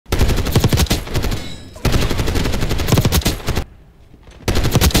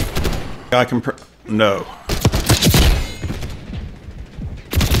I can no.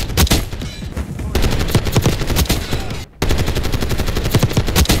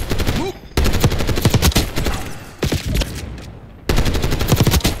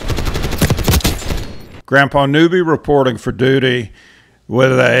 Grandpa Newbie reporting for duty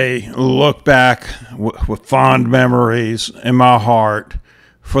with a look back with fond memories in my heart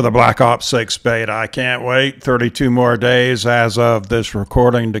for the Black Ops 6 beta. I can't wait. 32 more days as of this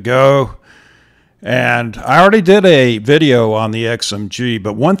recording to go. And I already did a video on the XMG,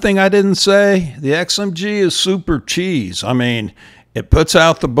 but one thing I didn't say, the XMG is super cheese. I mean, it puts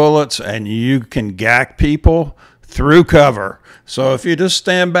out the bullets and you can GAK people through cover. So if you just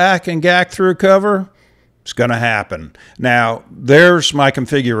stand back and GAK through cover, it's going to happen. Now, there's my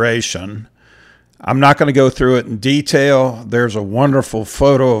configuration. I'm not going to go through it in detail. There's a wonderful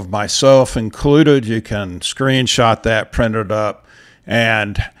photo of myself included. You can screenshot that, print it up,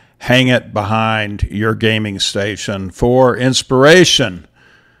 and hang it behind your gaming station for inspiration.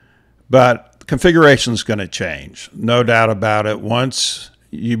 But configuration is going to change, no doubt about it. Once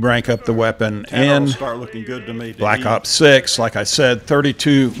you rank up the weapon in start looking good to me. Black Ops 6, like I said,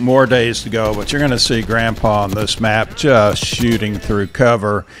 32 more days to go, but you're going to see Grandpa on this map just shooting through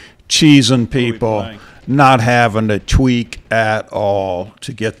cover, cheesing people, not having to tweak at all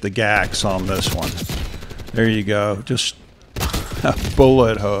to get the GAKs on this one. There you go, just a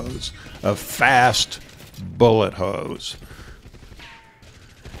bullet hose, a fast bullet hose.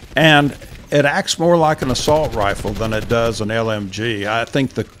 And it acts more like an assault rifle than it does an LMG. I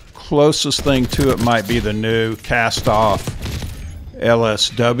think the closest thing to it might be the new cast-off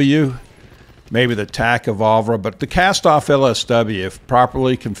LSW, maybe the TAC Evolver, but the cast-off LSW, if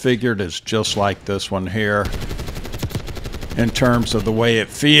properly configured, is just like this one here in terms of the way it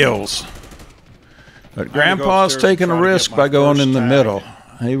feels. But Grandpa's taking a risk by going in the middle.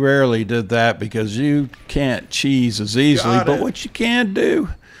 He rarely did that because you can't cheese as easily, but what you can do,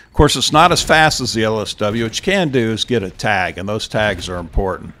 of course, it's not as fast as the LSW. What you can do is get a tag, and those tags are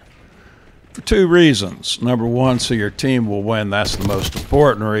important for two reasons. Number one, so your team will win. That's the most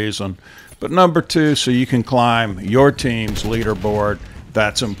important reason. But number two, so you can climb your team's leaderboard.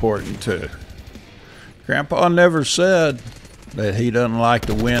 That's important too. Grandpa never said that he doesn't like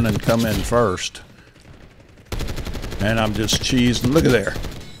to win and come in first. And I'm just cheesing. Look at there.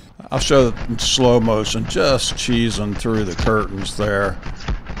 I'll show it in slow motion, just cheesing through the curtains there.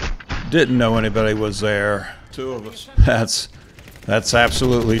 Didn't know anybody was there. Two of us. That's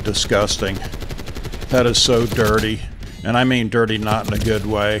absolutely disgusting. That is so dirty. And I mean dirty not in a good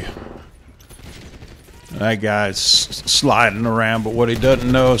way. That guy's sliding around, but what he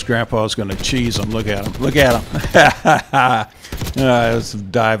doesn't know is Grandpa's going to cheese him. Look at him. Look at him. It's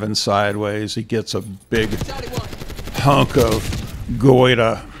diving sideways. He gets a big hunk of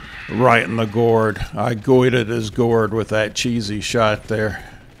goita right in the gourd. I goited his gourd with that cheesy shot there.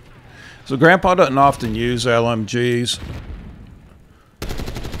 So Grandpa doesn't often use LMGs.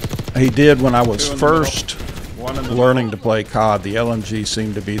 He did when I was first learning to play COD. The LMG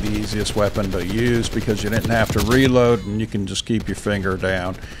seemed to be the easiest weapon to use because you didn't have to reload and you can just keep your finger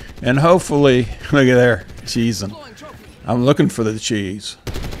down. And hopefully, look at there, cheesing. I'm looking for the cheese.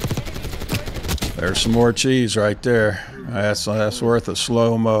 There's some more cheese right there. That's worth a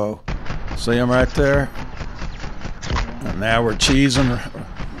slow-mo. See him right there? And now we're cheesing.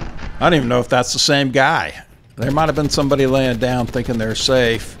 I don't even know if that's the same guy. There might have been somebody laying down thinking they're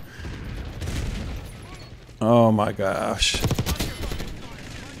safe. Oh my gosh.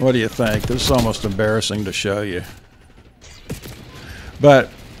 What do you think? This is almost embarrassing to show you.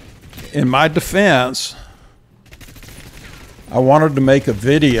 But in my defense, I wanted to make a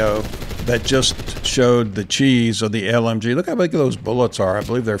video that just showed the cheese of the LMG. Look how big those bullets are. I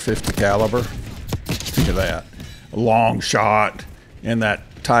believe they're 50 caliber. Look at that. A long shot in that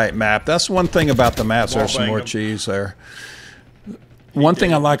tight map. That's one thing about the maps. There's some more cheese there. One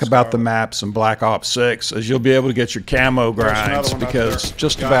thing I like about the maps in Black Ops 6 is you'll be able to get your camo grinds because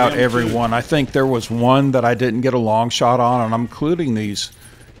just about every one. I think there was one that I didn't get a long shot on, and I'm including these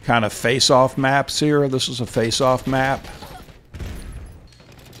kind of face-off maps here. This is a face-off map.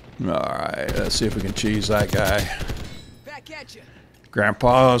 Alright, let's see if we can cheese that guy.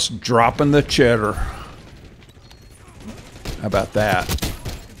 Grandpa's dropping the cheddar. How about that?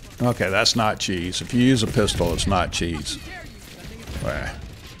 Okay, that's not cheese. If you use a pistol, it's not cheese. Well,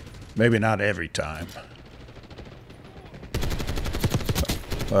 maybe not every time.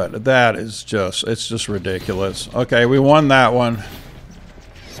 But that is just, it's just ridiculous. Okay, we won that one.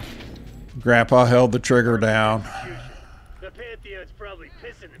 Grandpa held the trigger down.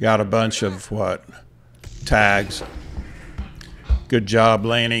 Got a bunch of, what, tags. Good job,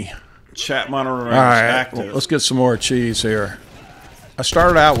 Laney. Chat monitor remains All right, active. well, let's get some more cheese here. I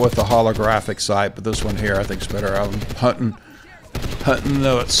started out with the holographic site, but this one here I think is better. I'm hunting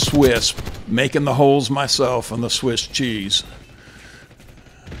the Swiss, making the holes myself on the Swiss cheese.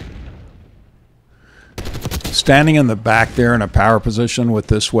 Standing in the back there in a power position with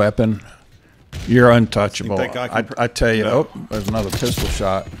this weapon, you're untouchable. I tell you, no. oh, there's another pistol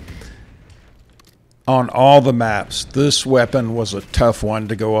shot. On all the maps, this weapon was a tough one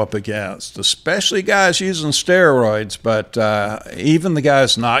to go up against, especially guys using steroids, but even the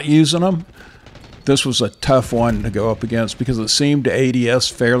guys not using them, this was a tough one to go up against because it seemed to ADS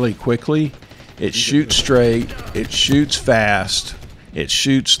fairly quickly. It shoots straight, it shoots fast, it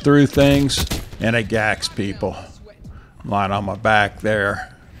shoots through things, and it GAKs people. Lying on my back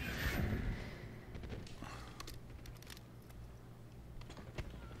there.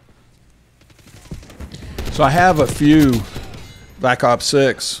 So I have a few Black Ops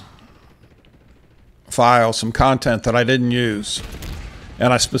 6 files, some content that I didn't use.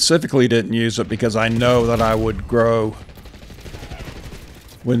 And I specifically didn't use it because I know that I would grow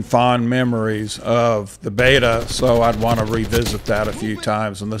with fond memories of the beta, so I'd want to revisit that a few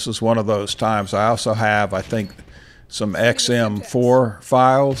times, and this is one of those times. I also have, I think, some XM4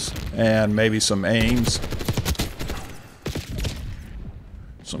 files and maybe some aims.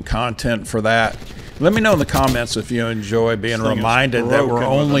 Some content for that. Let me know in the comments if you enjoy being reminded that we're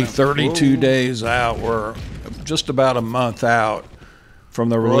only 32 days out. We're just about a month out from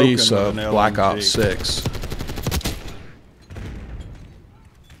the release of Black Ops 6.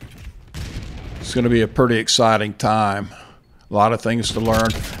 It's going to be a pretty exciting time. A lot of things to learn.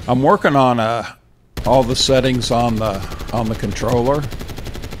 I'm working on all the settings on the controller.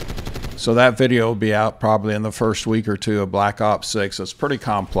 So that video will be out probably in the first week or two of Black Ops 6. It's pretty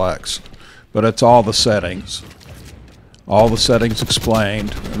complex, but it's all the settings. All the settings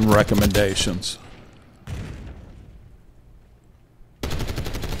explained and recommendations.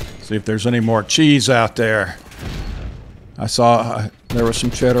 See if there's any more cheese out there. I saw there was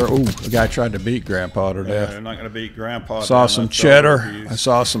some cheddar. Ooh, the guy tried to beat Grandpa to death. They're not going to beat Grandpa. Saw some cheddar. I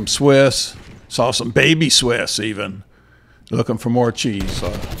saw some Swiss. Saw some baby Swiss even. Looking for more cheese. So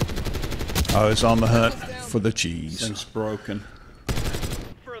I was on the hunt for the cheese. Thing's broken.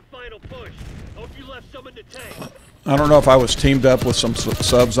 For a final push. Hope you left some in the tank. I don't know if I was teamed up with some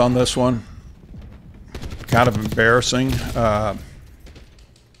subs on this one. Kind of embarrassing.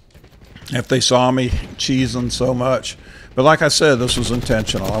 If they saw me cheesing so much. But like I said, this was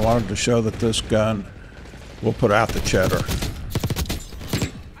intentional. I wanted to show that this gun will put out the cheddar.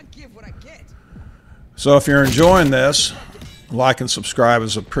 I give what I get. So if you're enjoying this, like and subscribe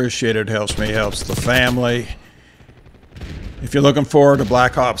is appreciated. Helps me, helps the family. If you're looking forward to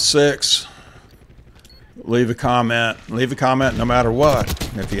Black Ops 6, leave a comment. Leave a comment no matter what.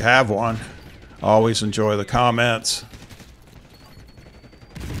 If you have one, always enjoy the comments.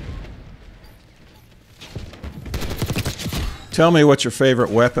 Tell me what your favorite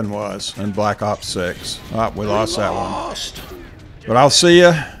weapon was in Black Ops 6. Oh, we lost that one. But I'll see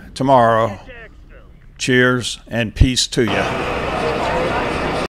you tomorrow. Cheers and peace to you.